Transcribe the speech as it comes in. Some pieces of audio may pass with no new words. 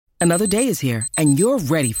Another day is here, and you're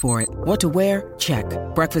ready for it. What to wear? Check.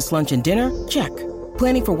 Breakfast, lunch, and dinner? Check.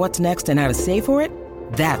 Planning for what's next and how to save for it?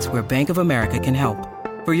 That's where Bank of America can help.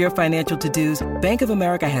 For your financial to-dos, Bank of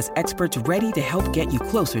America has experts ready to help get you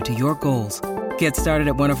closer to your goals. Get started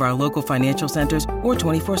at one of our local financial centers or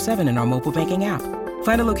 24/7 in our mobile banking app.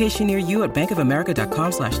 Find a location near you at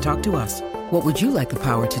bankofamerica.com/talktous. What would you like the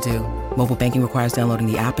power to do? Mobile banking requires downloading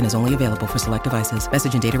the app and is only available for select devices.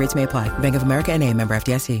 Message and data rates may apply. Bank of America N.A., member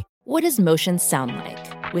FDIC. What does motion sound like?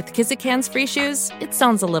 With Kizikans free shoes, it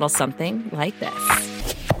sounds a little something like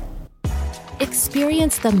this.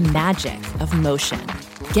 Experience the magic of motion.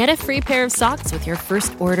 Get a free pair of socks with your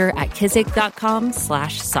first order at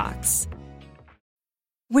kizik.com/socks.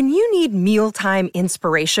 When you need mealtime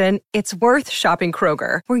inspiration, it's worth shopping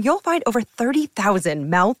Kroger, where you'll find over 30,000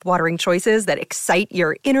 mouth-watering choices that excite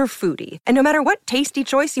your inner foodie. And no matter what tasty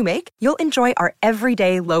choice you make, you'll enjoy our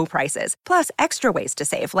everyday low prices, plus extra ways to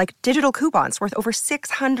save, like digital coupons worth over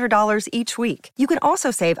 $600 each week. You can also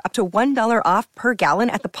save up to $1 off per gallon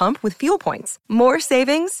at the pump with fuel points. More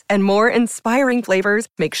savings and more inspiring flavors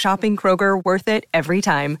make shopping Kroger worth it every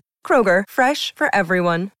time. Kroger, fresh for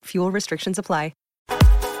everyone. Fuel restrictions apply.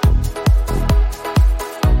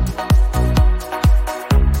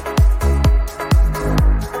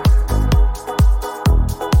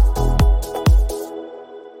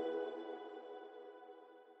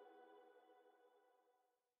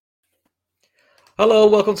 Hello,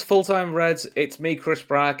 welcome to Full Time Reds. It's me, Chris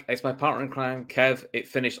Bragg. It's my partner in crime, Kev. It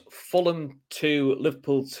finished Fulham 2,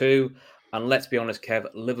 Liverpool 2. And let's be honest, Kev,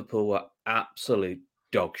 Liverpool were absolute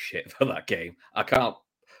dog shit for that game. I can't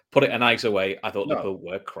put it a nicer way. I thought Liverpool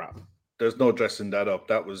were crap. There's no dressing that up.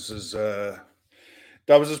 That was as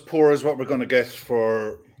poor as what we're going to get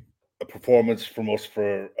for a performance from us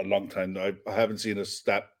for a long time. I haven't seen us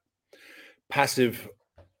that passive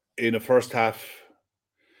in a first half.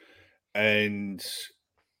 And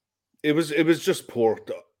it was just poor,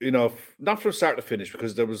 not from start to finish,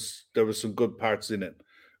 because there was some good parts in it,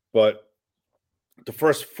 but the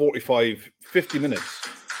first 50 minutes.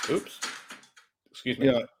 Oops, excuse me.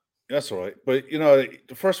 Yeah, that's all right. But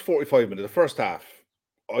the first 45 minutes, the first half,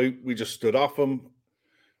 we just stood off them,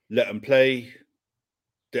 let them play,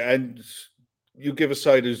 and you give a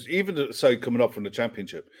side who's even the side coming up from the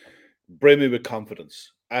Championship, brimming with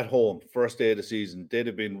confidence. At home, first day of the season, they'd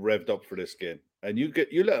have been revved up for this game, and you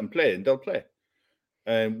let them play, and they'll play.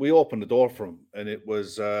 And we opened the door for them, and it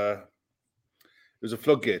was a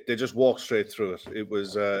floodgate. They just walked straight through it. It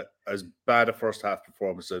was as bad a first half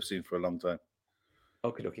performance I've seen for a long time.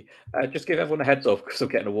 Okay. Just give everyone a heads up, because I'm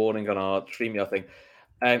getting a warning on our StreamYard thing.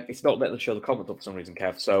 It's not letting us show the comment up for some reason,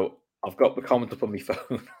 Kev. So I've got the comment up on my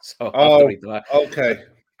phone. So I'll have to read that. Okay.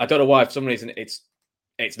 I don't know why. For some reason, it's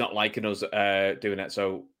not liking us doing it.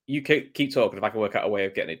 So you keep talking. If I can work out a way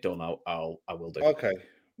of getting it done, I will do. Okay.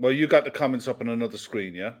 Well, you got the comments up on another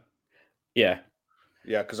screen, yeah? Yeah.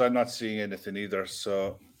 Yeah, because I'm not seeing anything either.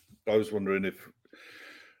 So I was wondering if...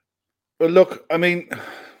 But look, I mean,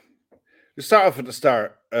 to start off at the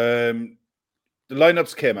start, the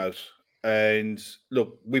lineups came out. And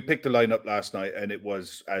look, we picked the lineup last night, and it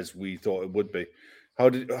was as we thought it would be. How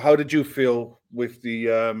did you feel with the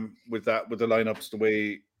lineups, the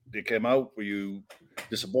way they came out? Were you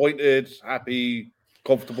disappointed, happy,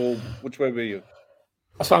 comfortable? Which way were you?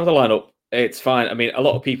 I was fine with the lineup. It's fine. I mean, a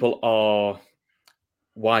lot of people are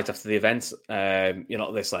wise after the event.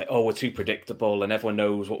 This like, we're too predictable and everyone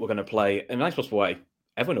knows what we're going to play. In a nice possible way,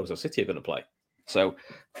 everyone knows how City are going to play. So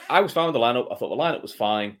I was fine with the lineup. I thought the lineup was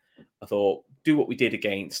fine. I thought do what we did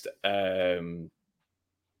against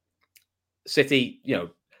City,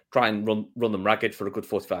 try and run them ragged for a good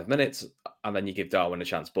 45 minutes, and then you give Darwin a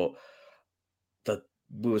chance. But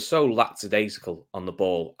we were so lackadaisical on the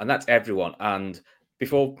ball, and that's everyone. And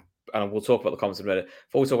we'll talk about the comments in a minute.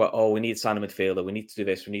 Before we talk about, we need to sign a midfielder, we need to do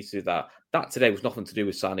this, we need to do that. That today was nothing to do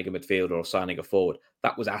with signing a midfielder or signing a forward.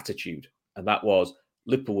 That was attitude, and that was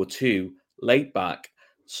Liverpool were too laid back,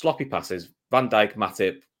 sloppy passes. Van Dijk,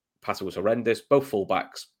 Matip, passing was horrendous. Both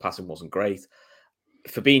fullbacks, passing wasn't great.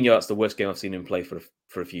 Fabinho, that's the worst game I've seen him play for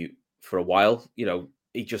a while.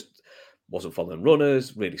 He just wasn't following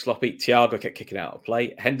runners, really sloppy. Thiago kept kicking out of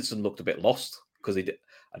play. Henderson looked a bit lost because I didn't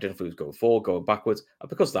know if he was going forward, going backwards. And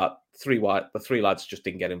because of that, the three lads just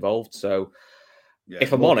didn't get involved. So,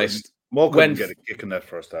 if I'm honest, Morgan didn't get a kick in that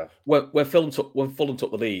first half. When Fulham took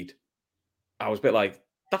the lead, I was a bit like,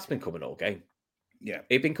 that's been coming all game. Yeah,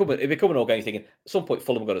 it'd been coming all game. Thinking at some point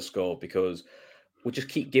Fulham got to score because we just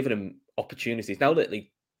keep giving him opportunities. Now,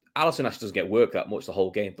 lately, Alisson actually doesn't get work that much the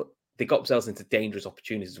whole game, but they got themselves into dangerous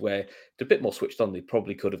opportunities where they're a bit more switched on. They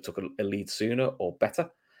probably could have took a lead sooner or better.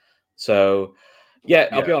 So, Yeah,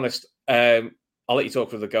 I'll be honest. I'll let you talk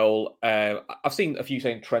through the goal. I've seen a few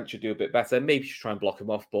saying Trent should do a bit better. Maybe should try and block him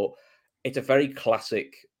off, but it's a very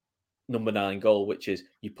classic number 9 goal, which is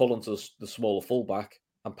you pull onto the smaller fullback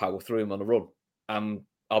and power through him on a run.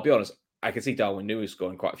 I'll be honest, I can see Darwin Núñez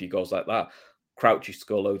scoring quite a few goals like that. Crouch used to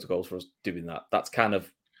score loads of goals for us doing that. That's kind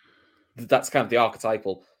of the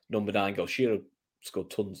archetypal number 9 goal. Shearer scored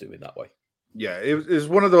tons doing that way. Yeah, it was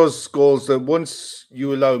one of those goals that once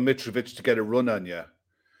you allow Mitrovic to get a run on you,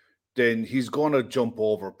 then he's going to jump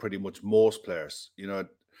over pretty much most players.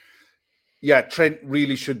 Yeah, Trent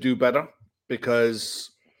really should do better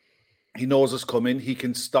because he knows it's coming. He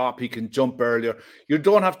can stop. He can jump earlier. You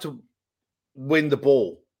don't have to win the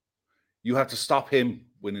ball. You have to stop him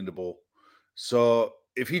winning the ball. So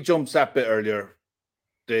if he jumps that bit earlier,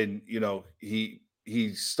 then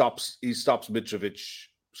he stops Mitrovic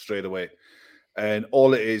straight away. And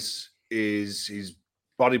all it is his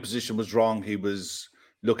body position was wrong. He was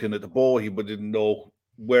looking at the ball. He didn't know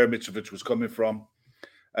where Mitrovic was coming from.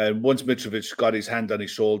 And once Mitrovic got his hand on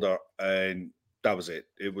his shoulder, and that was it.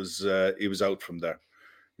 It was he was out from there.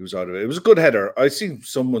 He was out of it. It was a good header. I seen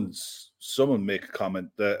someone make a comment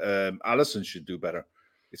that Alisson should do better.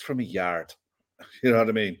 It's from a yard. You know what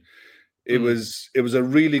I mean? It was a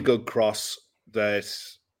really good cross that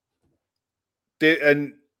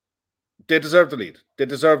they deserved the lead. They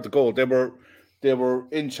deserved the goal. They were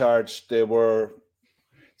in charge. They were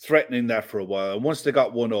threatening that for a while. And once they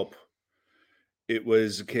got one up, it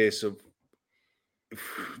was a case of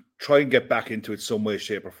try and get back into it some way,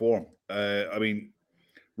 shape, or form. I mean,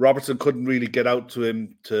 Robertson couldn't really get out to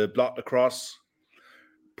him to block the cross.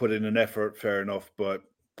 Put in an effort, fair enough. But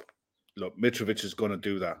look, Mitrovic is going to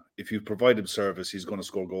do that. If you provide him service, he's going to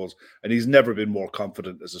score goals. And he's never been more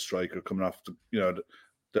confident as a striker coming off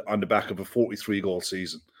on the back of a 43-goal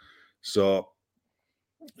season. So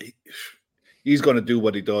he's going to do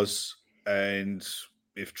what he does. And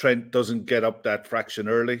if Trent doesn't get up that fraction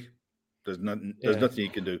early, there's nothing he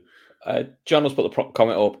can do. John has put the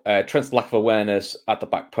comment up. Trent's lack of awareness at the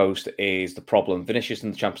back post is the problem. Vinicius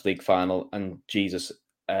in the Champions League final and Jesus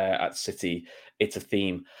at City, it's a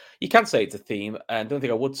theme. You can say it's a theme. And the only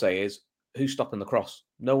thing I would say is, who's stopping the cross?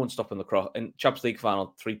 No one's stopping the cross. In Champions League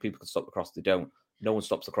final, 3 people can stop the cross. They don't. No one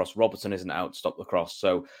stops the cross. Robertson isn't out to stop the cross.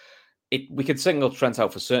 So we could single Trent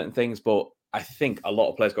out for certain things, but I think a lot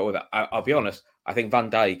of players go with it. I'll be honest. I think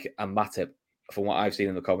Van Dijk and Matip, from what I've seen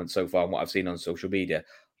in the comments so far and what I've seen on social media,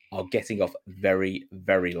 are getting off very,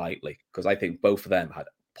 very lightly because I think both of them had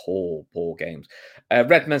poor games.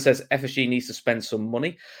 Redman says FSG needs to spend some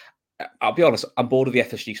money. I'll be honest, I'm bored of the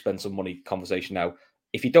FSG spend some money conversation now.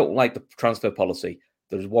 If you don't like the transfer policy,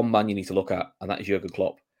 there's one man you need to look at, and that is Jurgen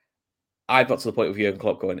Klopp. I've got to the point with Jurgen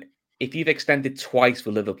Klopp going, if you've extended twice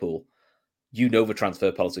for Liverpool, you know the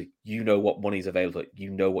transfer policy. You know what money's available. You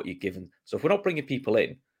know what you're given. So if we're not bringing people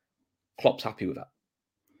in, Klopp's happy with that.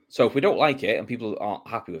 So if we don't like it and people aren't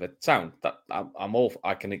happy with it,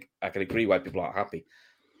 I can agree why people aren't happy.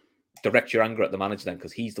 Direct your anger at the manager then,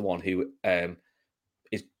 because he's the one who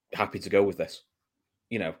is happy to go with this,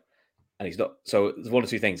 and he's not. So there's one or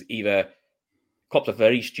two things: either Klopp's a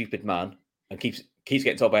very stupid man and keeps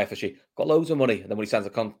getting told by FSG, got loads of money, and then when he signs a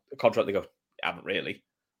contract, they go, I haven't really.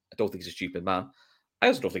 I don't think he's a stupid man. I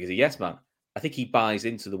also don't think he's a yes man. I think he buys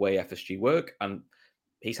into the way FSG work, and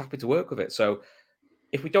he's happy to work with it. So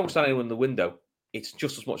if we don't sign anyone in the window, it's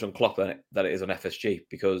just as much on Klopp than it is on FSG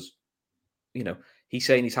because, he's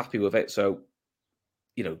saying he's happy with it. So,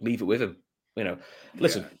 leave it with him.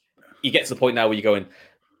 Listen, you get to the point now where you're going,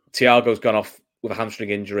 Thiago's gone off with a hamstring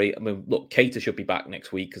injury. I mean, look, Keita should be back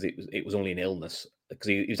next week because it was only an illness because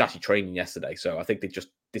he was actually training yesterday. So I think they just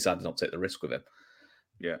decided not to take the risk with him.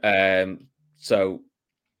 Yeah. So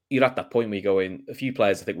you're at that point where you're going, a few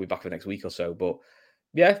players I think we'll be back for the next week or so. But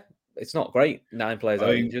yeah, it's not great. 9 players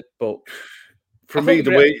are injured. But for me,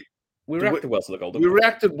 we reacted well to the goal. We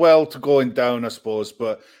reacted well to going down, I suppose.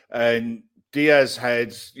 But Diaz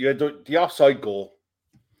had the offside goal.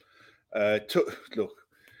 Look.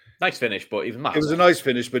 Nice finish, but even Matt. It was a nice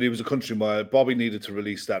finish, but he was a country mile. Bobby needed to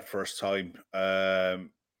release that first time.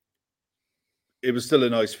 It was still a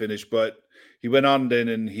nice finish, but he went on then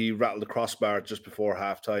and he rattled the crossbar just before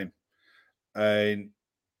halftime. And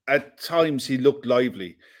at times he looked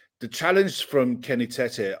lively. The challenge from Kenny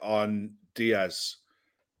Tete on Diaz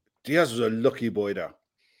was a lucky boy there.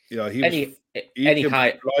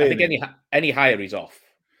 Any higher he's off.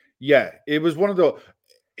 Yeah, it was one of the.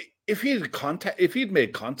 If he'd made contact, if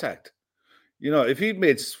he'd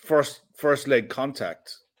made first leg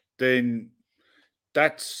contact, then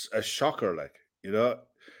that's a shocker,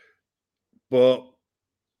 But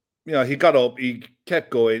he got up, he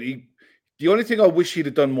kept going. The only thing I wish he'd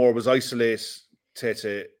have done more was isolate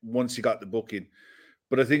Tete once he got the booking.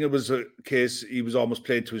 But I think it was a case he was almost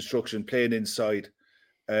playing to instruction, playing inside,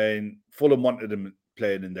 and Fulham wanted him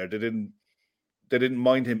playing in there. They didn't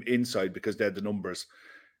mind him inside because they had the numbers.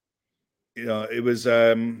 It was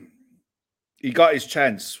he got his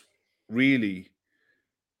chance. Really,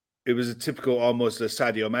 it was a typical, almost a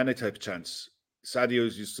Sadio Mane type of chance.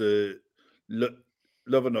 Sadio's used to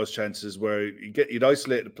loving those chances where you'd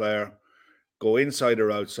isolate the player, go inside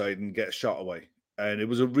or outside, and get a shot away. And it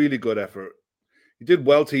was a really good effort. He did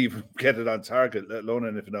well to even get it on target, let alone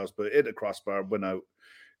anything else. But it hit the crossbar, went out,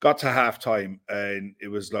 got to half time, and it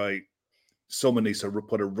was like someone needs to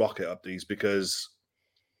put a rocket up these because,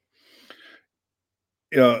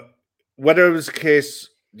 whether it was the case,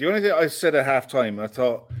 the only thing I said at half time, I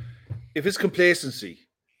thought, if it's complacency,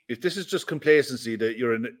 if this is just complacency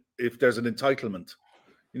that if there's an entitlement,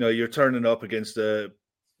 you're turning up against the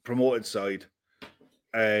promoted side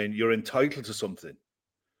and you're entitled to something.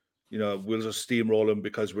 We'll just steamroll them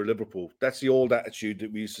because we're Liverpool. That's the old attitude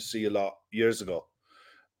that we used to see a lot years ago.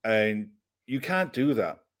 And you can't do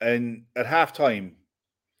that. And at halftime,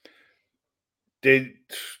 there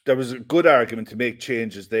was a good argument to make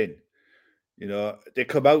changes then. They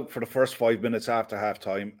come out for the first 5 minutes after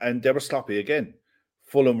halftime and they were sloppy again.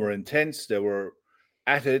 Fulham were intense. They were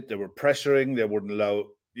at it. They were pressuring. They wouldn't allow,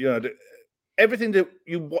 everything that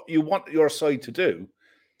you want your side to do,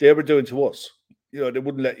 they were doing to us. They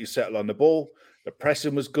wouldn't let you settle on the ball. The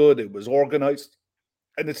pressing was good. It was organised.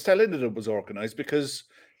 And it's telling that it was organised because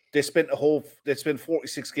they spent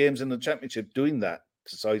 46 games in the Championship doing that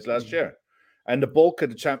to sides last year. And the bulk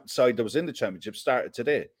of the side that was in the Championship started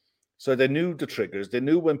today. So they knew the triggers. They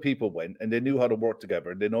knew when people went and they knew how to work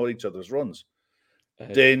together. And they know each other's runs.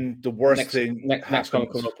 Then the worst thing next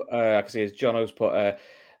comment coming up, I can see is John O's put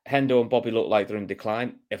Hendo and Bobby look like they're in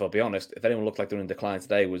decline. If I'll be honest, if anyone looked like they're in decline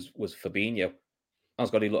today was Fabinho.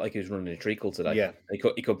 He looked like he was running a treacle today. Yeah. He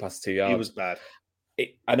couldn't pass 2 yards. He was bad.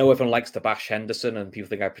 I know everyone likes to bash Henderson and people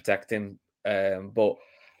think I protect him, but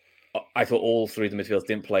I thought all three of the midfielders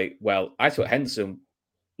didn't play well. I thought Henderson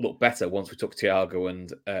looked better once we took Thiago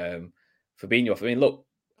and Fabinho off. I mean, look,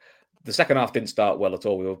 the second half didn't start well at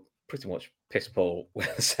all. We were pretty much piss poor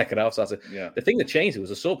with the second half. So the thing that changed was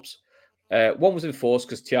the subs. One was enforced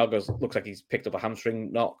because Thiago looks like he's picked up a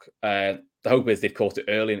hamstring knock. The hope is they've caught it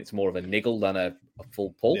early and it's more of a niggle than a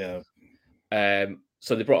full pull. Yeah.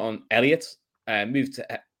 So they brought on Elliott, moved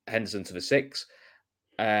Henderson to the 6.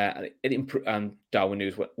 It improved, and Darwin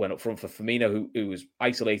Núñez went up front for Firmino, who was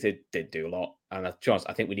isolated, did do a lot. And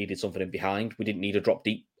I think we needed something in behind. We didn't need a drop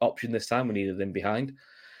deep option this time. We needed them behind.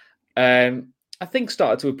 I think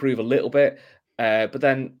started to improve a little bit, but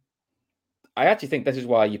then I actually think this is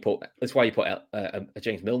why you put a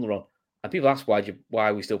James Milner on. And people ask why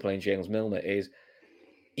are we still playing James Milner? Is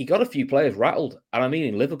he got a few players rattled, and I mean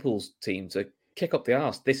in Liverpool's team to kick up the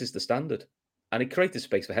arse. This is the standard, and he created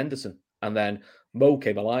space for Henderson, and then Mo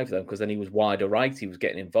came alive then because then he was wider right. He was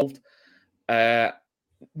getting involved.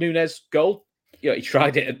 Núñez goal. He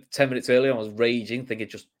tried it at 10 minutes earlier. I was raging, thinking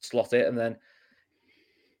just slot it, and then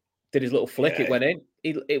did his little flick. Yeah. It went in.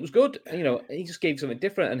 It was good. He just gave something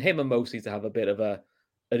different. And him and Mo seem to have a bit of an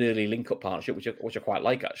early link-up partnership, which I quite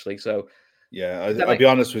like actually. So yeah, I'll be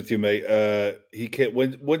honest with you, mate.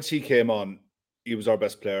 Once he came on, he was our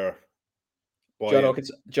best player. John, I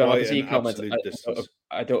can see your comment.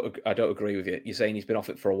 I don't agree with you. You're saying he's been off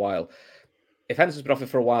it for a while. If Henderson's been off it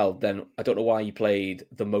for a while, then I don't know why he played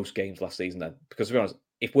the most games last season then. Because to be honest,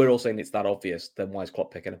 if we're all saying it's that obvious, then why is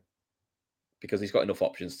Klopp picking him? Because he's got enough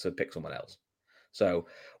options to pick someone else. So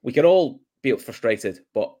we can all be frustrated,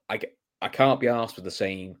 but I can't be arsed with the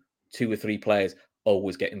same 2 or 3 players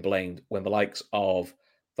always getting blamed when the likes of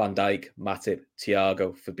Van Dijk, Matip,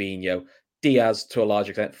 Thiago, Fabinho, Diaz to a large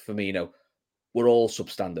extent, Firmino, we're all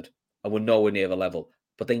substandard and we're nowhere near the level,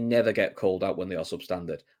 but they never get called out when they are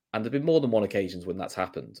substandard. And there've been more than one occasions when that's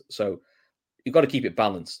happened. So you've got to keep it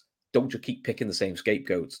balanced. Don't just keep picking the same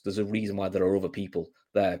scapegoats. There's a reason why there are other people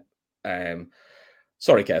there.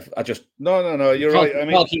 Sorry, Kev. No. You're right. I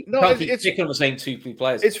mean, can't keep picking the same 2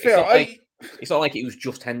 players. It's fair. It's not like it was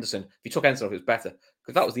just Henderson. If you took Henderson off, it was better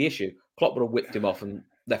because that was the issue. Klopp would have whipped him off and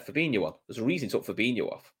left Fabinho on. There's a reason he took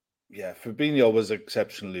Fabinho off. Yeah, Fabinho was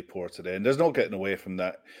exceptionally poor today, and there's no getting away from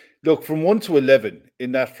that. Look, from 1 to 11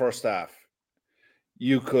 in that first half,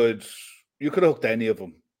 you could have hooked any of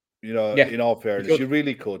them. In all fairness, you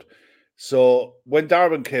really could. So when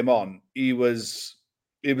Darwin came on, it was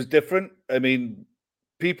different. I mean,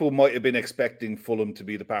 people might have been expecting Fulham to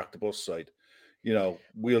be the park the bus side.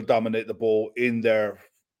 We'll dominate the ball in their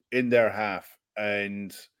half,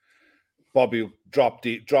 and Bobby drop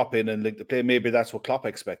in and link the play. Maybe that's what Klopp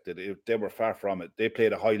expected. They were far from it. They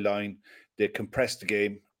played a high line. They compressed the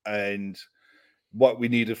game, and what we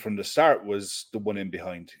needed from the start was the one in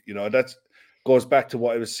behind. That goes back to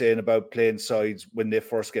what I was saying about playing sides when they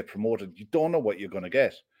first get promoted. You don't know what you're going to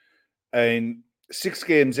get. And 6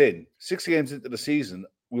 games into the season,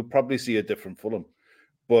 we'll probably see a different Fulham.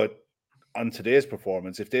 But on today's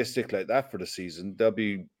performance, if they stick like that for the season, there'll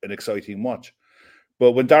be an exciting watch.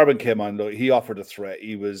 But when Darwin came on, look, he offered a threat.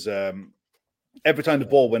 He was every time the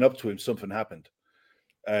ball went up to him, something happened.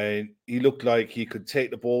 And he looked like he could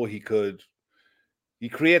take the ball. He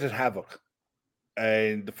created havoc.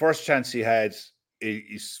 And the first chance he had,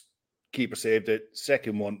 his keeper saved it.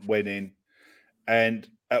 Second one went in. And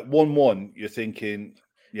at 1-1, you're thinking,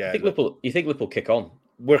 yeah. You think Liverpool kick on?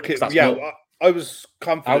 I was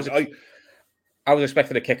confident. I was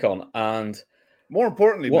expecting a kick on, and more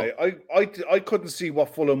importantly, mate, I couldn't see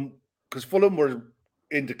what Fulham, because Fulham were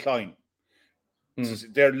in decline.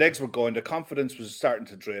 Their legs were going. Their confidence was starting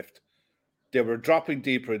to drift. They were dropping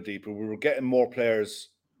deeper and deeper. We were getting more players,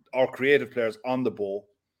 our creative players, on the ball,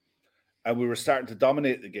 and we were starting to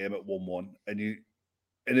dominate the game at 1-1. And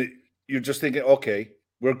you're just thinking, okay,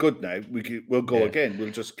 we're good now. We'll go again.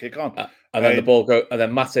 We'll just kick on. And then the ball go, and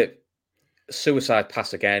then Matip, suicide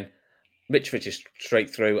pass again. Mitrovic is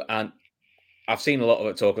straight through, and I've seen a lot of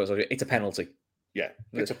it talk. It's a penalty. Yeah,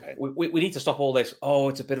 it's a penalty. We need to stop all this. Oh,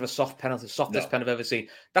 it's a bit of a soft penalty, softest pen I've ever seen.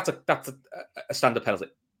 That's a standard penalty.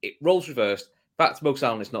 It rolls reversed. That's Mo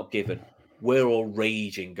Salah is not given. We're all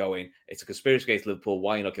raging, going, it's a conspiracy against Liverpool.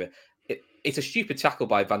 Why are you not giving it? It's a stupid tackle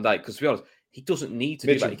by Van Dijk, because to be honest, he doesn't need to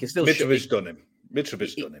do that. He can still Mitrovic done him.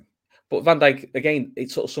 Mitrovic done him. But Van Dijk, again,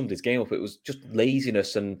 it sort of summed his game up. It was just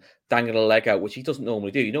laziness and dangling a leg out, which he doesn't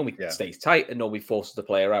normally do. He normally stays tight and normally forces the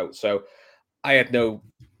player out. So I had no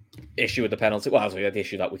issue with the penalty. Well, I had the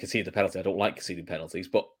issue that we conceded the penalty. I don't like conceding penalties.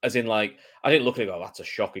 But as in, I didn't look at it and go, that's a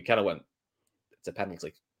shock. He kind of went, it's a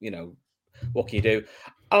penalty. What can you do?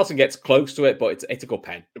 Alisson gets close to it, but it's a good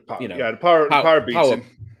pen. The power beats him.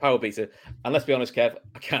 Power beats it. And let's be honest, Kev,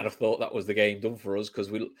 I kind of thought that was the game done for us,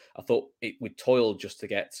 because I thought we toiled just to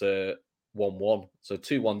get to 1-1. So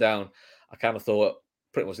 2-1 down. I kind of thought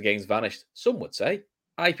pretty much the game's vanished. Some would say.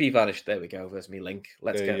 IP vanished. There we go. There's me link.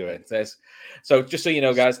 Let's get into this. So just so you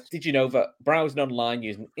know, guys, did you know that browsing online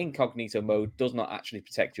using incognito mode does not actually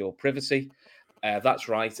protect your privacy? That's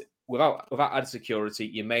right. Without added security,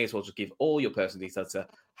 you may as well just give all your personal details to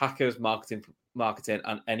hackers, marketing,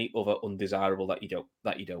 and any other undesirable that you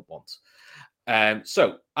don't want.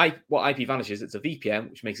 So what IPVanish is, it's a VPN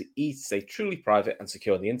which makes it easy to stay truly private and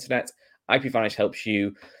secure on the internet. IPVanish helps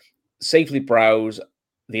you safely browse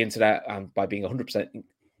the internet by being 100%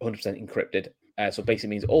 encrypted. So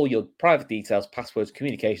basically means all your private details, passwords,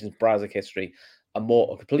 communications, browser history, and more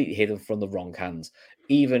are completely hidden from the wrong hands.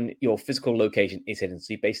 Even your physical location is hidden, so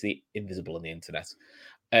you're basically invisible on the internet.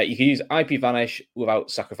 You can use IPVanish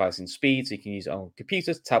without sacrificing speed, so you can use it on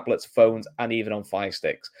computers, tablets, phones, and even on Fire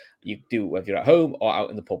Sticks. You do it whether you're at home or out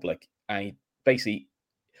in the public, and basically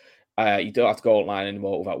you don't have to go online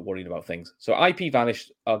anymore without worrying about things. So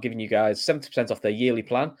IPVanish are giving you guys 70% off their yearly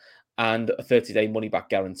plan and a 30-day money-back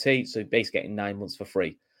guarantee, so basically getting 9 months for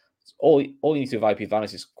free. So all you need to do with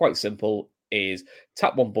IPVanish is quite simple, is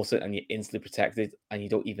tap one button and you're instantly protected and you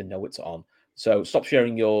don't even know it's on. So stop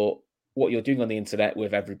sharing what you're doing on the internet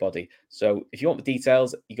with everybody. So if you want the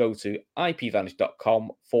details, you go to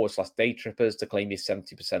ipvanish.com/daytrippers to claim your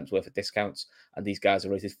 70% worth of discounts. And these guys are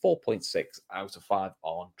rated 4.6 out of 5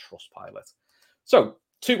 on Trustpilot. So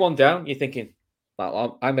 2-1 down, you're thinking,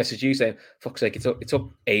 well, I messaged you saying, fuck's sake, it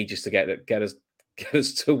took ages to get us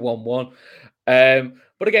to 1-1.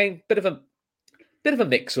 But again, bit of a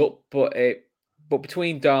mix-up, but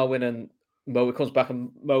between Darwin and Mo, it comes back,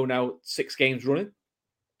 and Mo now 6 games running.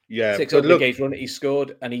 Yeah, 6 opening games running, he's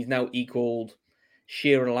scored, and he's now equaled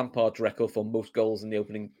Shearer and Lampard's record for most goals in the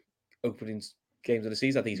opening games of the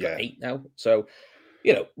season. I think he's got 8 now. So,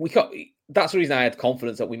 we can't. That's the reason I had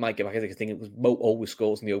confidence that we might get back. I think it was Mo always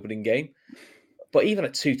scores in the opening game, but even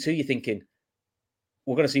at 2-2, you're thinking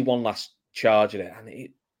we're going to see one last charge at it, and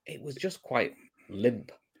it was just quite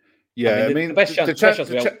limp. Yeah, the best chance,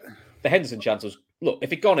 the Henderson chance was, look,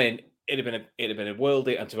 if it'd gone in, it'd have been a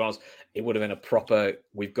worldie, and to be honest, it would have been a proper,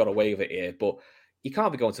 we've got away with it here. But you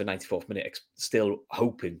can't be going to the 94th minute still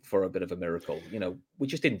hoping for a bit of a miracle. We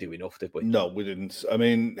just didn't do enough, did we? No, we didn't. I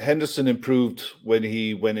mean, Henderson improved when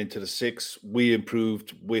he went into the 6. We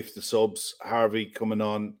improved with the subs. Harvey coming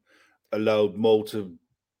on allowed Mo to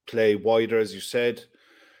play wider, as you said.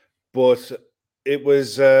 But it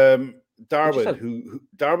was Darwin who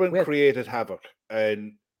created havoc,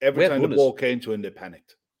 and every time the ball came to him, they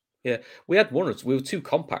panicked. Yeah, we had runners. We were too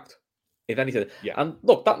compact, if anything. Yeah. And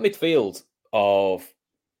look, that midfield of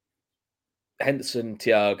Henderson,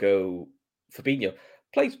 Thiago, Fabinho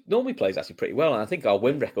normally plays actually pretty well, and I think our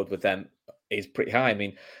win record with them is pretty high. I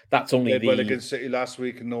mean, that's only Played well the against City last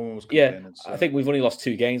week, and no one was yeah. complaining. I So. think we've only lost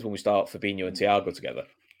 2 games when we start Fabinho and Thiago together,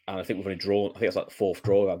 and I think we've only drawn. I think it's like the 4th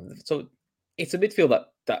draw. So it's a midfield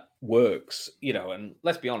that works, And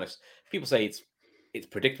let's be honest, people say it's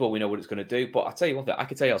predictable. We know what it's going to do, but I tell you one thing: I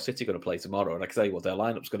can tell you how City are going to play tomorrow, and I can tell you what their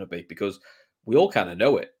lineup's going to be because we all kind of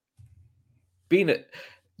know it.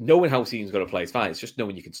 Knowing how a team's going to play is fine. It's just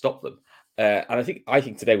knowing you can stop them. And I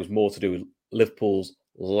think today was more to do with Liverpool's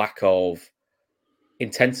lack of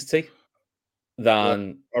intensity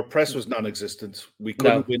than our press was non-existent. We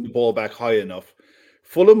couldn't win the ball back high enough.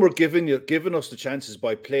 Fulham were giving us the chances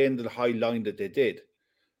by playing the high line that they did,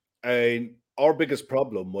 and our biggest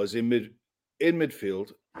problem was in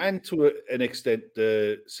midfield and to an extent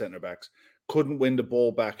the centre backs couldn't win the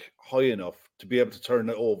ball back high enough to be able to turn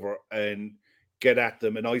it over and get at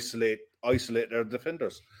them and isolate their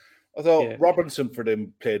defenders. I thought Robinson for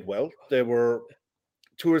them played well. There were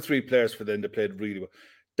 2 or 3 players for them that played really well.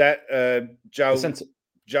 That João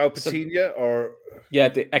Patinha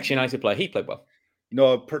the ex-United player, he played well.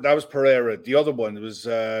 No, that was Pereira. The other one was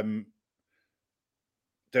the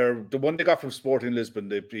one they got from Sporting Lisbon.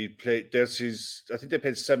 He played. I think they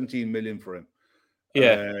paid 17 million for him.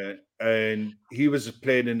 Yeah, and he was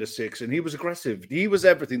playing in the 6, and he was aggressive. He was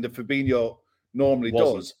everything that Fabinho normally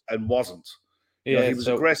does and wasn't. He was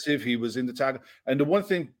aggressive. He was in the tackle. And the one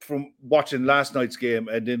thing from watching last night's game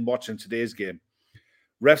and then watching today's game,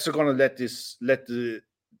 refs are going to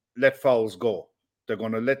let fouls go. They're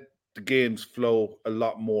going to let the games flow a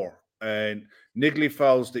lot more. And niggly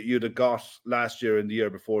fouls that you'd have got last year and the year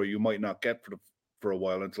before, you might not get for a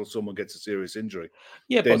while until someone gets a serious injury.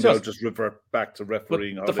 Yeah, then they'll just revert back to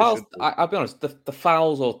refereeing. The fouls, I'll be honest, the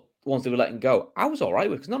fouls or ones they were letting go, I was all right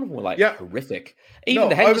with because none of them were horrific. Even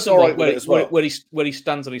the Henderson one where he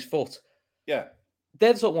stands on his foot. Yeah,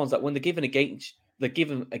 they're the sort of ones that when they're given against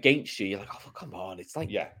you, you're like, oh come on, it's like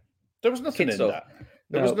there was nothing in that.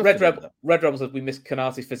 Red Rebel said we missed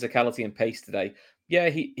Canate's physicality and pace today. Yeah,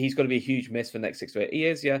 he's going to be a huge miss for the next 6 to 8. He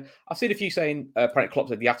is. Yeah, I've seen a few saying apparently Klopp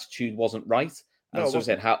said the attitude wasn't right, and so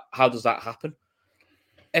saying how does that happen?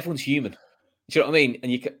 Everyone's human. Do you know what I mean?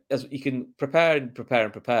 And you can prepare,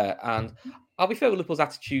 and I'll be fair with Liverpool's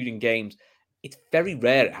attitude in games. It's very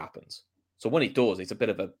rare it happens. So when it does, it's a bit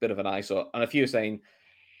of an eyesore. And a few are saying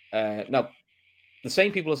now. The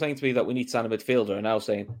same people are saying to me that we need to sign a midfielder are now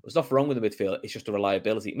saying there's nothing wrong with the midfield. It's just a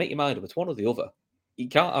reliability. Make your mind up. It's one or the other. You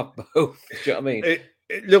can't have both. Do you know what I mean?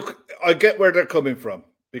 Look, I get where they're coming from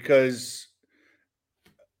because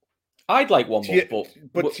I'd like one more,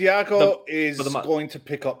 but Thiago is going to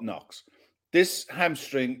pick up knocks. This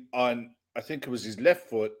hamstring on, I think it was his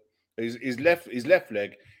left foot, his left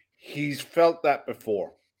leg. He's felt that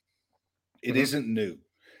before. It isn't new.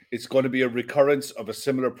 It's going to be a recurrence of a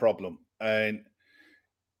similar problem, and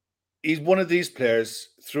he's one of these players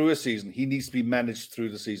through a season. He needs to be managed through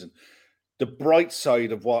the season. The bright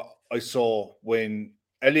side of what I saw when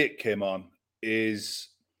Elliott came on is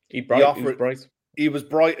he was bright. He was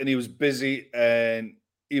bright and he was busy and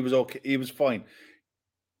he was okay. He was fine.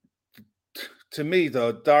 To me,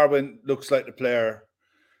 though, Darwin looks like the player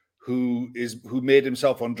who made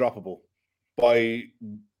himself undroppable by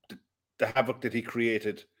the havoc that he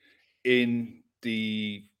created in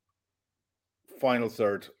the final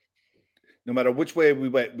third. No matter which way we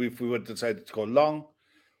went, if we would decide to go long,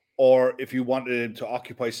 or if you wanted him to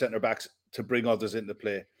occupy centre backs to bring others into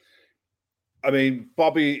play. I mean,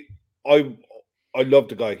 Bobby, I love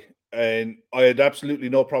the guy, and I had absolutely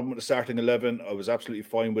no problem with the starting 11. I was absolutely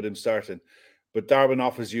fine with him starting, but Darwin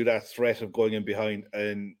offers you that threat of going in behind,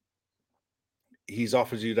 and he's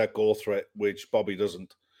offers you that goal threat, which Bobby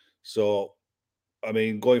doesn't. So, I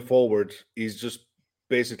mean, going forward, he's just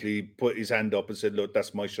basically put his hand up and said, "Look,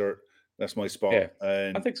 that's my shirt." That's my spot. Yeah,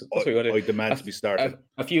 and I think so. That's what I demand to be started.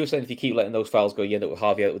 A few were saying if you keep letting those fouls go, you end up with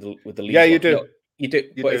Harvey out with the lead. Yeah, you do. No, you do.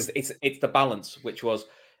 But it's the balance, which was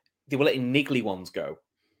they were letting niggly ones go,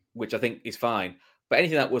 which I think is fine. But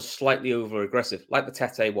anything that was slightly over aggressive, like the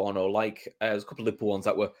Tete one, or like there's a couple of Liverpool ones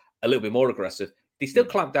that were a little bit more aggressive, they still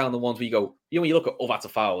clamp down the ones where you go, when you look at, that's a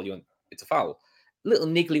foul, it's a foul. Little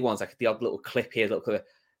niggly ones, like the odd little clip here,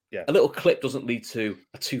 a little clip doesn't lead to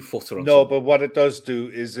a 2-footer. No, but what it does do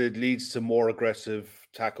is it leads to more aggressive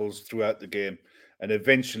tackles throughout the game. And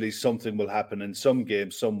eventually something will happen in some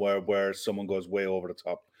game somewhere where someone goes way over the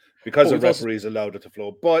top because the referees allowed it to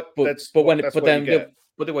flow. But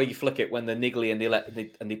the way you flick it when they're niggly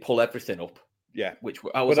and they pull everything up, Yeah. which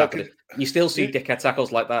was happening. You still see dickhead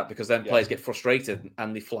tackles like that because then players get frustrated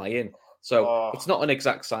and they fly in. So it's not an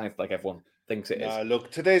exact science like everyone thinks it is.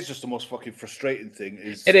 Look, today's just the most fucking frustrating thing.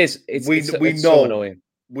 It is. It's so annoying.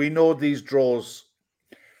 We know these draws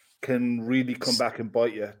can really come back and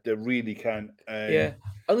bite you. They really can. And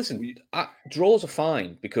listen, draws are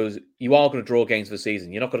fine because you are going to draw games for the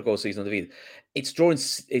season. You're not going to go a season undefeated. It's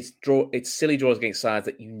silly draws against sides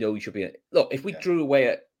that you know you should be in. Look, if we drew away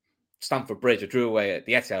at Stamford Bridge, or drew away at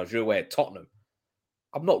the Etihad, or drew away at Tottenham,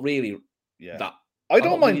 I'm not really that. I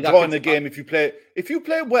don't mind drawing a game if you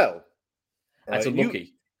play well. That's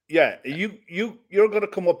unlucky. You're going to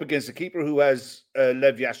come up against a keeper who has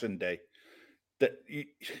Lev Yashin day.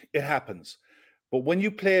 It happens. But when you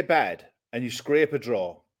play bad and you scrape a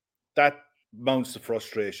draw, that mounts to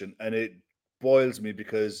frustration, and it boils me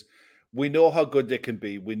because we know how good they can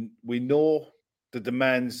be. We know the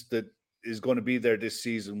demands that is going to be there this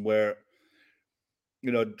season, where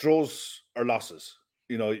draws are losses.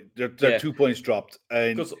 They're 2 points dropped,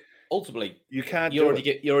 and because ultimately you can't. You're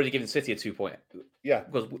already giving City a 2 point. Yeah,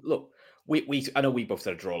 because look, I know we both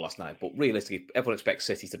said a draw last night, but realistically, everyone expects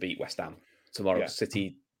City to beat West Ham tomorrow. Yeah.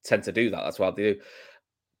 City tend to do that. That's what they do.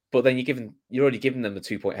 But then you're already giving them a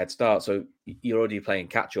 2 point head start, so you're already playing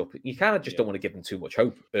catch up. You kind of just don't want to give them too much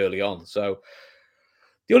hope early on. So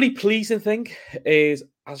the only pleasing thing is,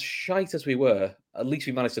 as shite as we were, at least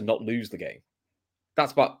we managed to not lose the game.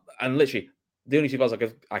 That's and literally the only two balls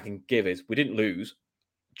I can give is we didn't lose,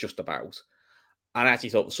 just about. And I actually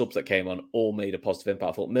thought the subs that came on all made a positive impact.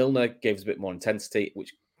 I thought Milner gave us a bit more intensity,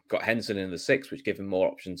 which got Henderson in the 6, which gave him more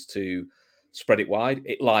options to spread it wide.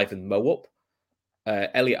 It livened Mo up.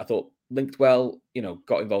 Elliott, I thought, linked well,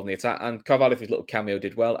 got involved in the attack. And Carvalho, his little cameo,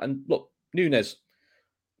 did well. And look, Nunes,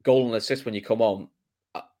 goal and assist when you come on,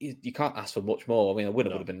 you can't ask for much more. I mean, a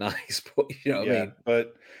winner would have been nice, but you know what I mean?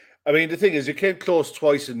 But, I mean, the thing is, you came close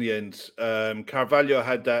twice in the end. Carvalho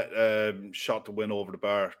had that shot to win over the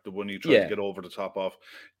bar, the one you tried to get over the top of.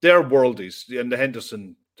 They're worldies. And the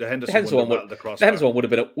Henderson one would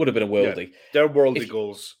have been a worldie. Yeah, they're worldie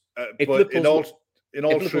goals. But in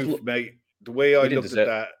all truth, mate, the way I looked at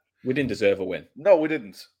that, we didn't deserve a win. No, we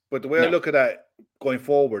didn't. But the way I look at that going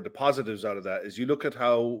forward, the positives out of that is you look at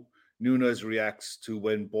how Nunes reacts to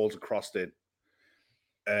when balls are crossed in,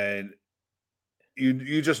 and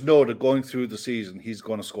you just know that going through the season, he's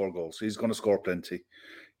going to score goals. He's going to score plenty.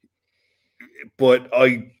 But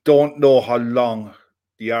I don't know how long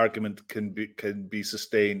the argument can be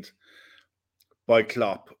sustained by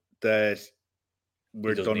Klopp that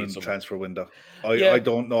we're done in the transfer window. I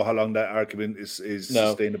don't know how long that argument is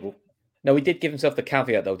sustainable. No, he did give himself the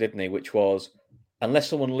caveat, though, didn't he? Which was, unless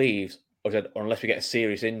someone leaves, or unless we get a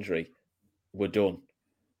serious injury, we're done.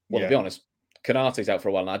 Well, to be honest, Canate's out for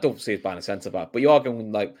a while now. I don't see us buying a centre-back. But you are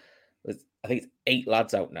going, I think it's 8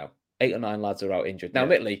 lads out now. 8 or 9 lads are out injured. Now,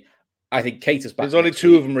 admittedly, I think Keita's back. There's only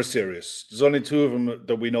 2 of them are serious. There's only 2 of them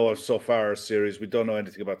that we know of so far are serious. We don't know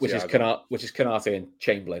anything about Thiago. Which is Konate and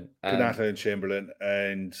Chamberlain.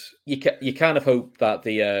 And you kind of hope that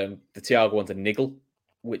the Thiago one's a niggle,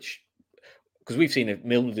 because we've seen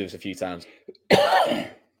Milner do this a few times.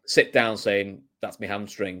 Sit down saying that's my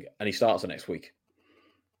hamstring, and he starts the next week.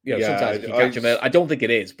 Sometimes if you catch them early, I don't think it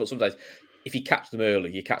is, but sometimes if you catch them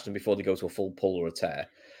early, you catch them before they go to a full pull or a tear.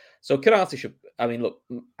 So Konate should. I mean, look,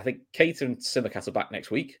 I think Keita and Tsimikas are back next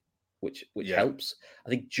week, which helps. I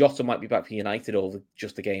think Jota might be back for United or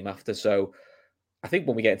just the game after. So I think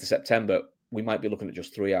when we get into September, we might be looking at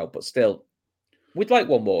just 3 out. But still, we'd like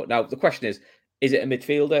one more. Now the question is it a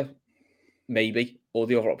midfielder? Maybe, or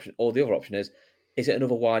the other option is it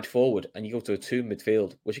another wide forward? And you go to a 2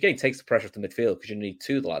 midfield, which again takes the pressure off the midfield because you need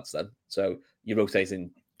 2 of the lads then. So you're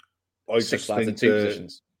rotating 6 lads in 2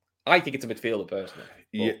 positions. I think it's a midfielder personally.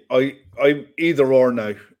 Yeah, I'm either or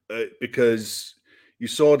now because you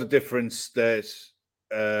saw the difference that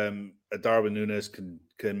a Darwin Núñez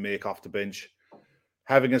can make off the bench.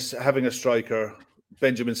 Having a striker,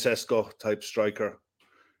 Benjamin Sesko type striker,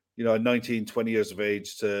 19, 20 years of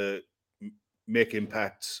age to make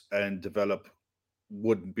impacts and develop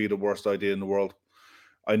wouldn't be the worst idea in the world.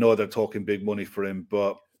 I know they're talking big money for him,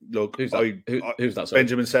 but look, who's that? Sorry?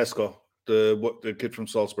 Benjamin Sesko, the kid from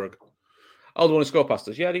Salzburg. Oh, the one who scored past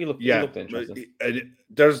us. Yeah, he looked interesting.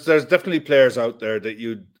 There's definitely players out there that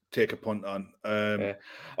you'd take a punt on.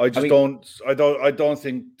 I don't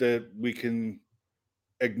think that we can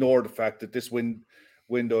ignore the fact that this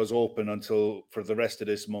window is open for the rest of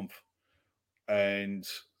this month, and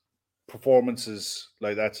performances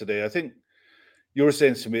like that today. I think you were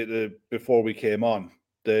saying to me before we came on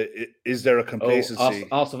Is there a complacency?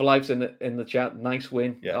 Arsenal Life's in the chat. Nice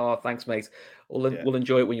win. Yeah. Oh, thanks, mate. We'll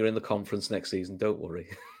enjoy it when you're in the conference next season. Don't worry.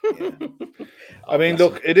 Yeah. I mean,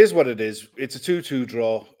 look, it is what it is. It's a 2-2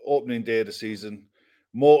 draw, opening day of the season.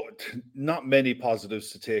 Not many positives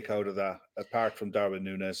to take out of that, apart from Darwin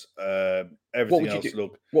Núñez. Everything else,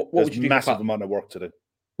 look, there's a massive amount of work to do.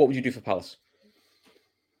 What would you do for Palace?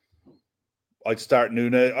 I'd start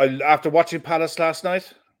Núñez. After watching Palace last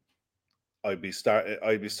night, I'd be starting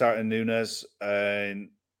Núñez, and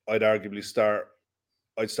I'd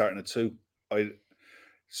start in a 2.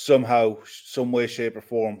 Somehow, some way, shape, or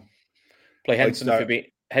form. Play Henderson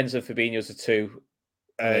Fabinho as a 2.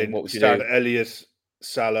 And what would you start do? Elliott,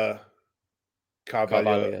 Salah,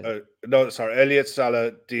 Carvalho. Elliott,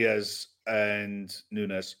 Salah, Diaz, and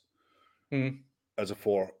Núñez as a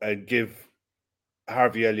 4, and give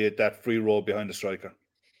Harvey Elliott that free role behind the striker.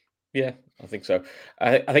 Yeah, I think so.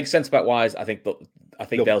 I think centre back wise, I think they'll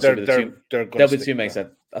be the two main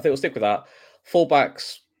centre. I think we'll stick with that.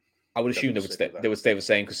 Fullbacks, I would assume they would stay the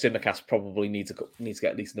same, because Tsimikas probably needs to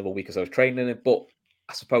get at least another week or so of training in it. But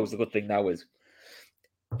I suppose the good thing now is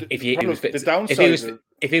if he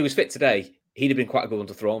was fit today, he'd have been quite a good one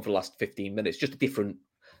to throw on for the last 15 minutes. Just a different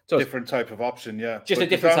type of option, yeah. Just a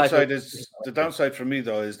different The downside for me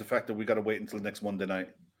though is the fact that we got to wait until next Monday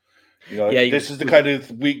night. This is the kind of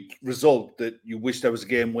weak result that you wish there was a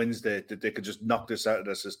game Wednesday that they could just knock this out of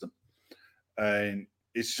their system, and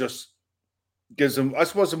it's just gives them. I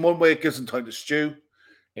suppose in one way it gives them time to stew,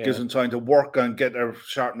 gives them time to work and get their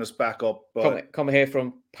sharpness back up. But comment here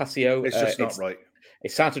from Passio. It's just not right.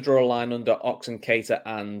 It's time to draw a line under Ox and Keita,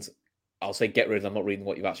 and I'll say get rid of them. I'm not reading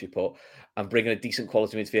what you've actually put, and bring in a decent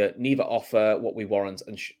quality midfielder. Neither offer what we warrant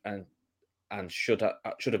and should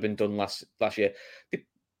have been done last year.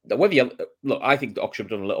 I think the Ox should have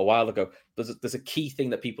done a little while ago. There's a key thing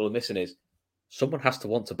that people are missing is someone has to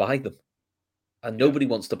want to buy them, and nobody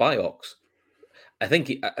wants to buy Ox. I think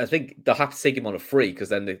they'll have to take him on a free, because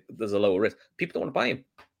then there's a lower risk. People don't want to buy him.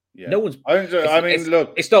 Yeah. No one's.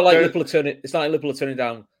 Look, it's not like Liverpool are turning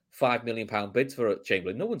down £5 million bids for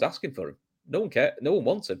Chamberlain. No one's asking for him. No one cares. No one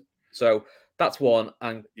wants him. So that's one.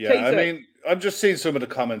 And Keita, I'm just seeing some of the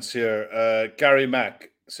comments here. Gary Mack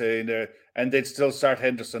saying there, and they'd still start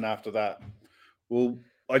Henderson after that. Well,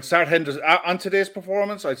 I'd start Henderson on today's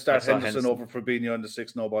performance. I'd start Henderson over Fabinho in the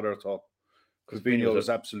 6, no bother at all. Fabinho was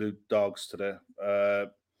absolute dogs today.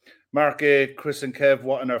 Mark A, Chris and Kev,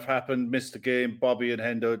 what on earth happened? Missed the game. Bobby and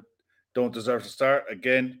Hendo don't deserve to start.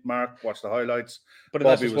 Again, Mark, watch the highlights. But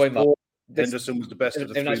Bobby was poor. Henderson was the best of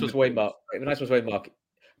the three. Nice was way, Mark.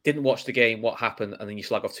 Didn't watch the game, what happened, and then you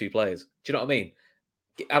slag off 2 players. Do you know what I mean?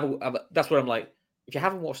 That's where I'm like, if you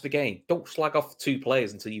haven't watched the game, don't slag off 2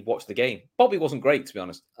 players until you've watched the game. Bobby wasn't great, to be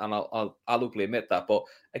honest, and I'll openly admit that. But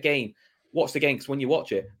again, watch the game, because when you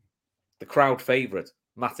watch it, the crowd favourite,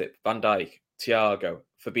 Matip, Van Dijk, Thiago,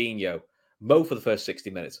 Fabinho, Mo for the first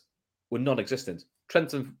 60 minutes were non-existent.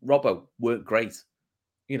 Trent and Robbo weren't great.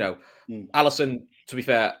 Alisson, to be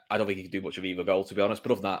fair, I don't think he could do much of either goal, to be honest.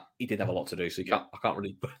 But other than that, he didn't have a lot to do, so I can't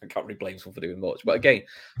really blame someone for doing much. But again,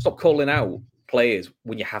 stop calling out players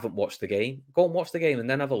when you haven't watched the game. Go and watch the game and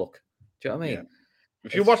then have a look. Do you know what I mean? Yeah.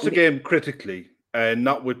 If you watch the game critically and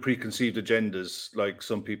not with preconceived agendas like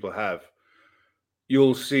some people have,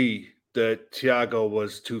 you'll see that Thiago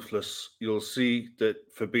was toothless. You'll see that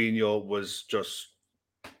Fabinho was just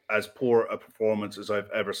as poor a performance as I've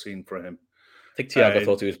ever seen for him. I think Thiago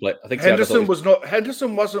thought he was playing. I think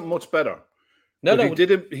Henderson wasn't much better. No,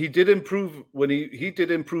 he did improve when he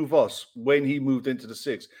did improve us when he moved into the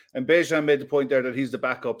 6. And Bejan made the point there that he's the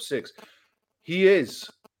backup 6. He is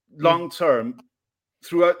long term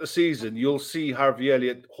throughout the season. You'll see Harvey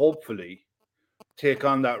Elliott hopefully take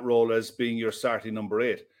on that role as being your starting number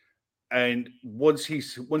 8. And once he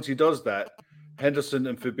does that, Henderson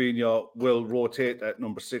and Fabinho will rotate at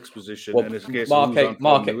number 6 position. Well, and it's a case Mark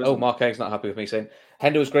Hague's not happy with me saying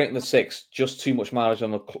Hendo was great in the 6. Just too much mileage for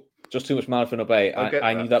Nobay.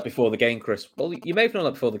 I knew that before the game, Chris. Well, you may have known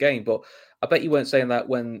that before the game, but I bet you weren't saying that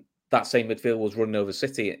when that same midfield was running over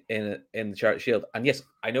City in the Charity Shield. And yes,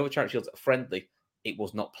 I know the Charity Shield's friendly. It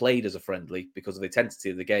was not played as a friendly because of the intensity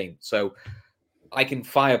of the game. So I can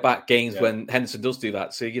fire back games when Henderson does do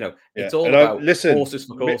that. So, it's all about horses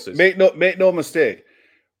for courses. Make no mistake.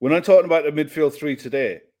 When I'm talking about the midfield 3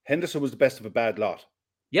 today, Henderson was the best of a bad lot.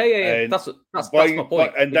 Yeah. And that's my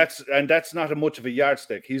point. And that's not much of a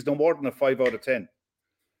yardstick. He's no more than a 5 out of 10.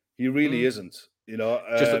 He really isn't. Just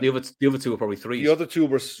that the other 2 were probably 3s. The other 2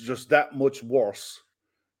 were just that much worse.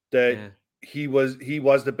 That he was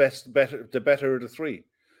the better of the 3.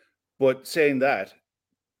 But saying that,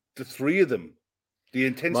 the 3 of them The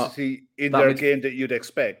intensity in their game that you'd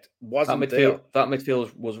expect wasn't there. That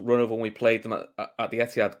midfield was run over when we played them at the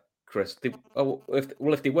Etihad, Chris.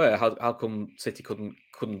 If they were, how come City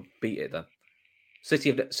couldn't beat it then?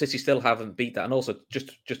 City still haven't beat that, and also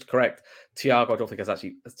just to correct, Thiago, I don't think has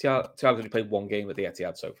actually. Thiago's only played one game at the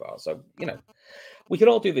Etihad so far, so we can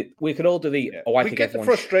all do the. We can all do the. Yeah. Oh, I we think get the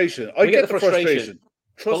frustration. I get the frustration.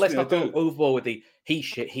 But let's not go overboard with the he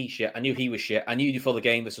shit. I knew he was shit. I knew before the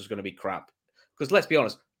game this was going to be crap. Because let's be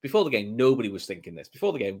honest, before the game nobody was thinking this.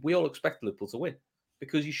 Before the game, we all expect Liverpool to win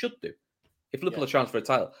because you should do. If Liverpool are chance for a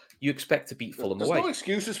title, you expect to beat Fulham away. There's no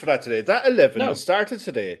excuses for that today. That 11 that started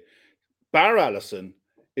today, bar Alisson,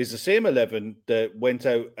 is the same 11 that went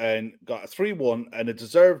out and got a 3-1 and a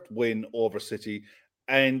deserved win over City,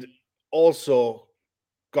 and also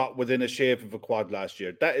got within a shave of a quad last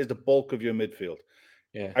year. That is the bulk of your midfield.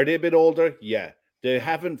 Yeah. Are they a bit older? Yeah. They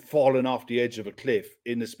haven't fallen off the edge of a cliff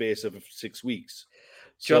in the space of 6 weeks.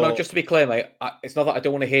 John, just to be clear, mate, it's not that I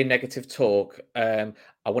don't want to hear negative talk. I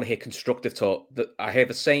want to hear constructive talk. I hear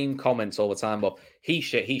the same comments all the time of he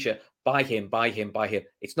shit, buy him.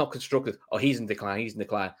 It's not constructive. Oh, he's in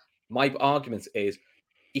decline. My argument is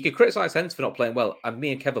you could criticise Hens for not playing well, and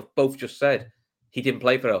me and Kev have both just said he didn't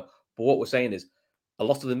play for well. But what we're saying is a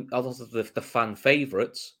lot of the fan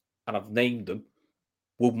favourites, and I've named them,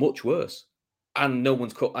 were much worse, and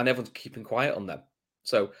everyone's keeping quiet on them.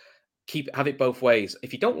 So have it both ways.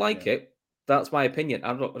 If you don't like it, that's my opinion.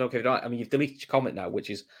 I don't care if you don't. I mean, you've deleted your comment now, which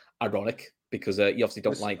is ironic because you obviously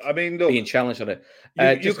don't like being challenged on it.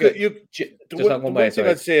 One thing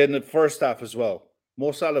I'd say in the first half as well,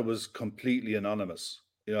 Mo Salah was completely anonymous.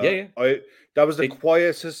 That was the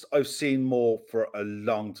quietest I've seen Mo for a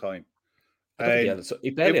long time. He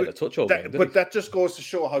barely had a touch all game. But that just goes to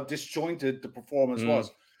show how disjointed the performance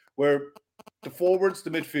was, where the forwards, the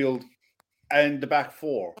midfield, and the back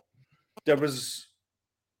four, it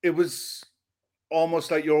was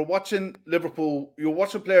almost like you're watching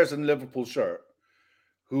players in Liverpool shirt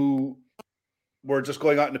who were just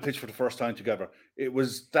going out on the pitch for the first time together. It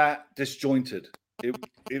was that disjointed. It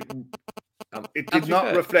did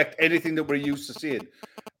not reflect anything that we're used to seeing.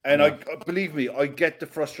 And believe me, I get the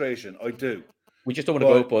frustration. I do. We just don't want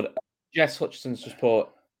to go, but Jess Hutchinson's report,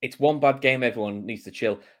 it's one bad game, everyone needs to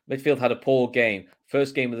chill. Midfield had a poor game,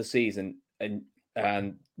 first game of the season, and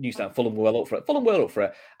Newcastle, Fulham were well up for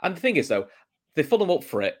it. And the thing is, though, the Fulham up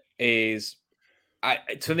for it is,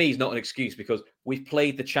 to me, is not an excuse because we've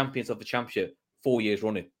played the champions of the championship 4 years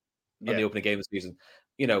running on the opening game of the season.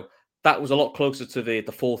 That was a lot closer to the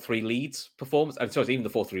 4-3 Leeds performance. And so even the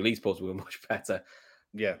 4-3 Leeds performance were much better.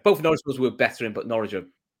 Yeah. Both Norwich were better in, but Norwich are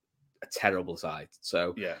a terrible side.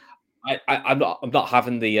 So I'm not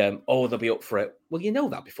having the they'll be up for it. Well, you know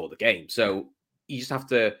that before the game. So you just have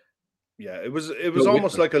to. Yeah, it was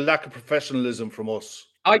almost like a lack of professionalism from us.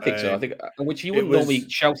 I think so. I think, which you wouldn't normally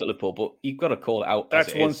shout at Liverpool, but you've got to call it out.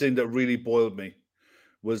 That's one thing that really boiled me,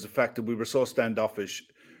 was the fact that we were so standoffish.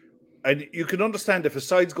 And you can understand if a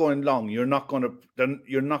side's going long, you're not going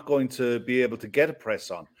to be able to get a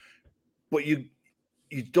press on. But you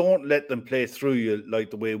don't let them play through you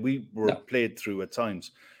like the way we were played through at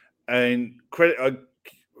times. And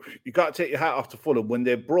you got to take your hat off to Fulham when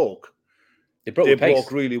they broke. They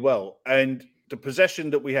broke really well. And the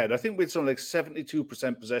possession that we had, I think we had something like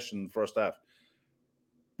 72% possession in the first half.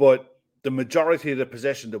 But the majority of the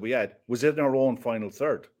possession that we had was in our own final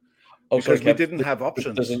third. Because we didn't have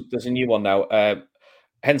options. There's a new one now.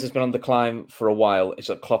 Hens has been on decline for a while. It's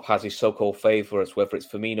that Klopp has his so-called favourites, whether it's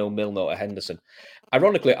Firmino, Milner, or Henderson.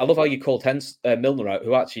 Ironically, I love how you called Milner out,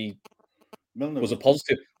 who actually was a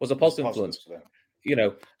positive influence.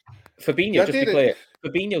 Fabinho, just to be clear,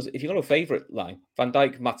 Fabinho's, if you've got a favourite line, Van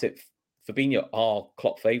Dijk, Matip, Fabinho are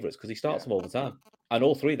Klopp favourites because he starts them all the time. And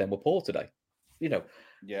all three of them were poor today. Yeah,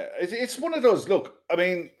 it's one of those, look, I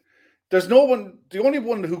mean, there's no one, the only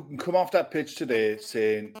one who can come off that pitch today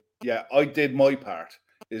saying, yeah, I did my part,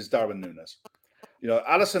 is Darwin Núñez.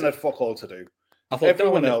 Alisson had fuck all to do. I thought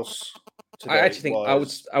everyone else. I actually think I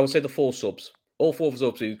would say the four subs, all four of the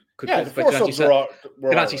subs who could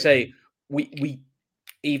actually say we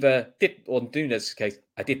either did, or in Núñez's case,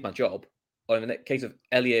 I did my job, or in the case of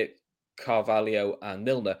Elliott, Carvalho, and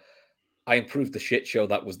Milner, I improved the shit show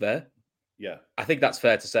that was there. Yeah, I think that's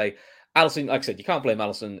fair to say. Alisson, like I said, you can't blame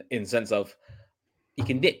Alisson in the sense of you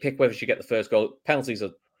can nitpick whether you should get the first goal. Penalties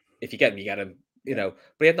are, if you get them, you get them. But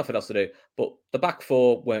he had nothing else to do. But the back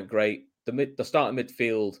four weren't great. The starting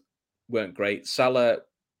midfield weren't great. Salah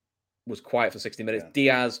was quiet for 60 minutes. Yeah.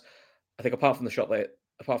 Diaz, I think, apart from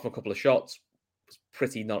a couple of shots, was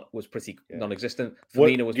pretty non-existent.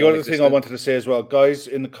 Firmino was the other thing I wanted to say as well, guys,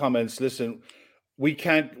 in the comments. Listen, we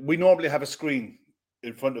normally have a screen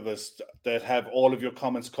in front of us that have all of your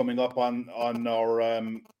comments coming up on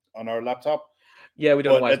our laptop. Yeah, we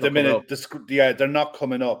don't know But why at it's the not coming minute, up. they're not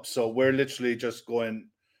coming up. So we're literally just going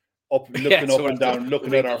up, Yeah, looking so up we'll and have to down, looking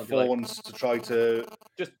read at our that and be like, phones to try to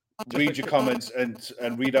just read your comments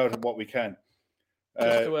and read out what we can.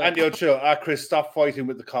 just to Andy O'Chill, Chris, stop fighting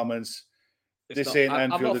with the comments. This ain't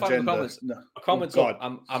I'm Anfield not fighting the agenda. comments. No. A comment's God.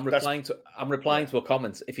 up. I'm replying to a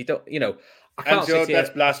comment. If you don't, I can't Andy, sit here. that's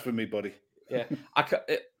blasphemy, buddy. Yeah,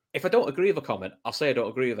 if I don't agree with a comment, I'll say I don't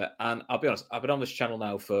agree with it. And I'll be honest, I've been on this channel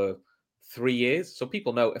now for 3 years, so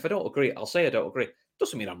people know if I don't agree, I'll say I don't agree.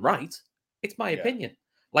 Doesn't mean I'm right. It's my opinion.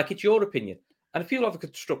 Like, it's your opinion. And if people have a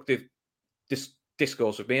constructive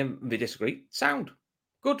discourse with me and they disagree, sound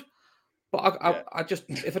good. But I just,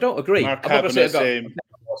 if I don't agree, Mark I'm not going to say saying,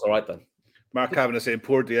 it's all right then. Mark Kavanagh saying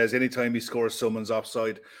poor Diaz, anytime he scores, someone's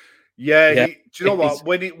offside. Yeah, do you know what?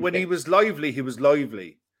 When he was lively, he was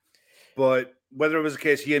lively. But whether it was a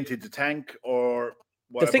case he emptied the tank or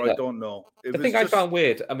whatever, I don't know. The thing I found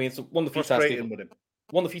weird, I mean, it's one of the few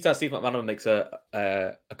times Steve McManaman makes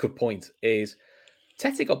a good point is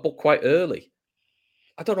Tete got booked quite early.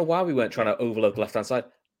 I don't know why we weren't trying to overload the left-hand side.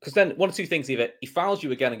 Because then one of two things, either he fouls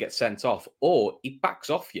you again and gets sent off, or he backs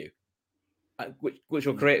off you, which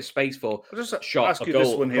will create a space for a shot, ask a you goal,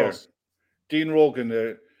 this one here. Dean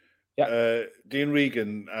Rogan, Dean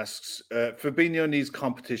Regan asks, Fabinho needs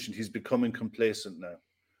competition. He's becoming complacent now.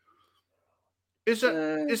 Is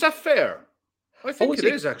that fair? I think it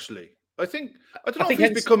is, actually. I don't know if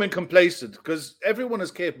he's becoming complacent, because everyone is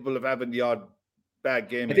capable of having the odd bad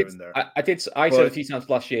game here and there. I said a few times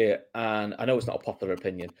last year, and I know it's not a popular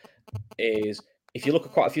opinion, is if you look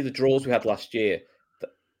at quite a few of the draws we had last year,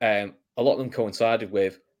 a lot of them coincided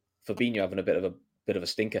with Fabinho having a bit of a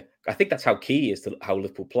stinker. I think that's how key is to how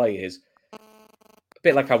Liverpool play, is a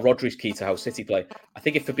bit like how Rodri's key to how City play. I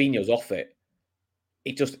think if Fabinho's off it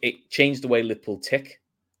changed the way Liverpool tick.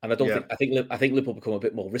 And I think Liverpool become a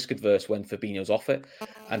bit more risk adverse when Fabinho's off it.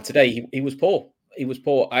 And today he was poor. He was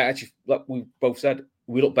poor. I actually, like we both said,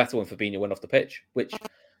 we looked better when Fabinho went off the pitch, which,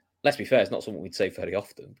 let's be fair, is not something we'd say very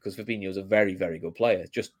often, because Fabinho is a very, very good player.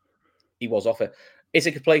 Just he was off it. Is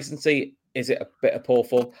it complacency? Is it a bit of poor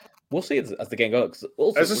form? We'll see as the game goes.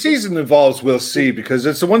 As the season evolves, we'll see, because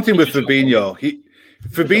it's the one thing with Fabinho.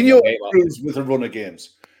 Fabinho improves with a run of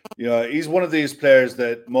games. He's one of these players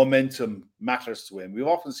that momentum matters to him. We've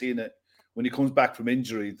often seen it when he comes back from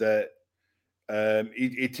injury that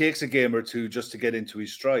it takes a game or two just to get into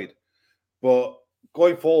his stride. But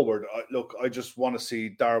going forward, I just want to see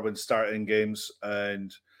Darwin starting games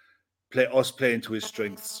and playing to his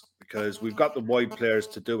strengths, because we've got the wide players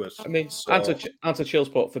to do it. I mean, answer Chill's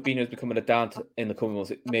point, Fabinho's becoming a dad in the coming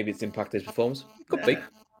months. Maybe it's impacted his performance. Could be.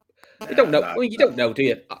 You don't know. You don't know, do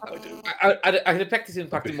you? I'd expect it's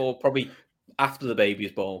impacting more probably after the baby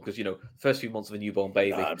is born, because first few months of a newborn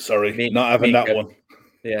baby. I'm sorry, not having that one.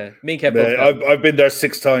 Yeah, me and Kev. I've been there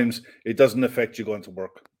 6 times. It doesn't affect you going to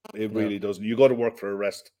work. It really doesn't. You go to work for a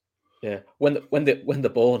rest. Yeah, when they're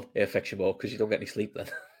born, it affects you more because you don't get any sleep. Then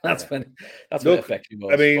that's when it affects you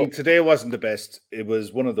more. I mean, today wasn't the best. It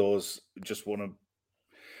was one of those. Just one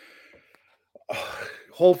of.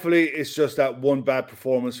 Hopefully, it's just that one bad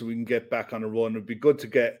performance so we can get back on a run. It'd be good to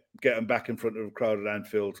get them back in front of a crowd at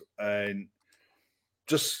Anfield and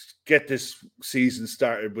just get this season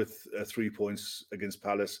started with 3 points against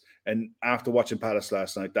Palace. And after watching Palace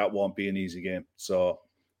last night, that won't be an easy game. So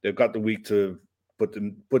they've got the week to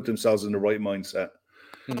put themselves in the right mindset.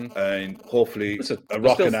 Mm-hmm. And hopefully a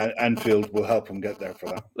rock in Anfield will help them get there for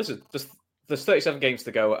that. Listen, there's 37 games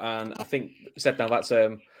to go, and I think said now that's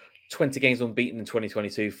 20 games unbeaten in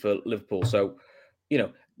 2022 for Liverpool. So,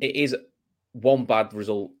 it is one bad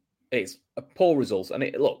result. It's a poor result. And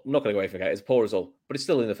look, I'm not going to go away from it. It's a poor result, but it's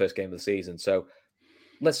still in the first game of the season. So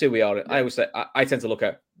let's see where we are. Yeah. I always say, I tend to look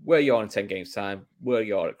at where you are in 10 games time, where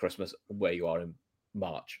you are at Christmas, and where you are in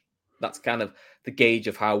March. That's kind of the gauge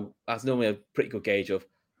of that's normally a pretty good gauge of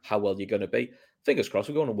how well you're going to be. Fingers crossed,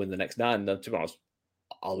 we're going to win the next 9. And to be honest,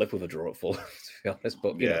 I'll live with a draw at Fulham, to be honest.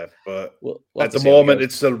 But but we'll at the moment,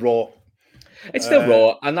 it's still raw. It's still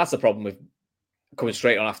raw, and that's the problem with coming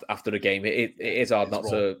straight on after the game. It is hard not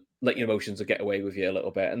to let your emotions get away with you a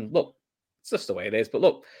little bit. And look, it's just the way it is. But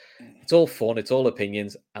look, it's all fun, it's all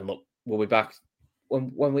opinions. And look, we'll be back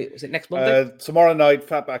when is it next Monday? Tomorrow night,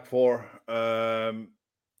 Fatback 4.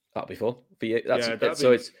 That'll be fun for you.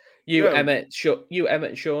 So it's you, Emmett, Emmett,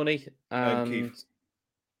 and Shawnee, and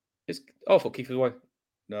Keith. For Keith as well.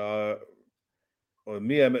 No,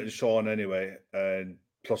 me, Emmett, and Sean anyway, and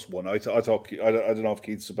 +1. I don't know if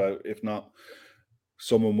Keith's about. If not,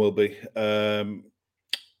 someone will be.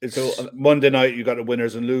 It's Monday night. You got the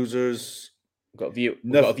winners and losers. We've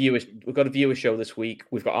got a viewer show this week.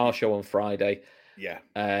 We've got our show on Friday. Yeah.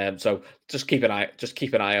 So just keep an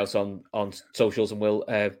eye out on socials, and we'll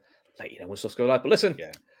let you know when stuff's going live. But listen,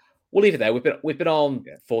 we'll leave it there. We've been on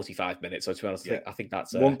 45 minutes, so to be honest, I think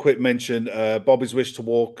that's one quick mention. Bobby's Wish to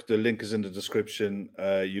Walk. The link is in the description.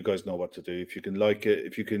 You guys know what to do. If you can like it,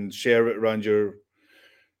 if you can share it around your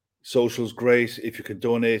socials, great. If you can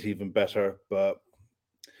donate, even better. But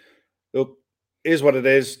look, is what it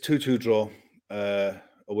is. 2-2 draw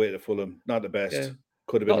away to Fulham. Not the best. Yeah.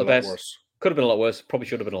 Could have been a lot worse. Could have been a lot worse. Probably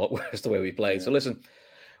should have been a lot worse the way we played. So listen,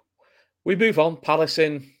 we move on. Palace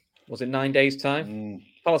in, was it 9 days' time?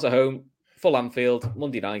 Palace at home, full Anfield,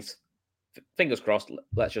 Monday night. Fingers crossed.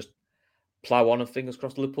 Let's just plough on, and fingers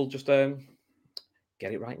crossed Liverpool just get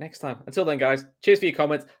it right next time. Until then, guys, cheers for your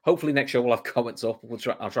comments. Hopefully next show we'll have comments up.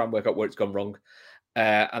 I'll try and work out where it's gone wrong.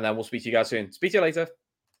 And then we'll speak to you guys soon. Speak to you later.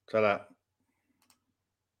 Ta-da.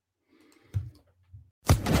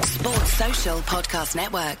 Sports Social Podcast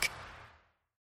Network.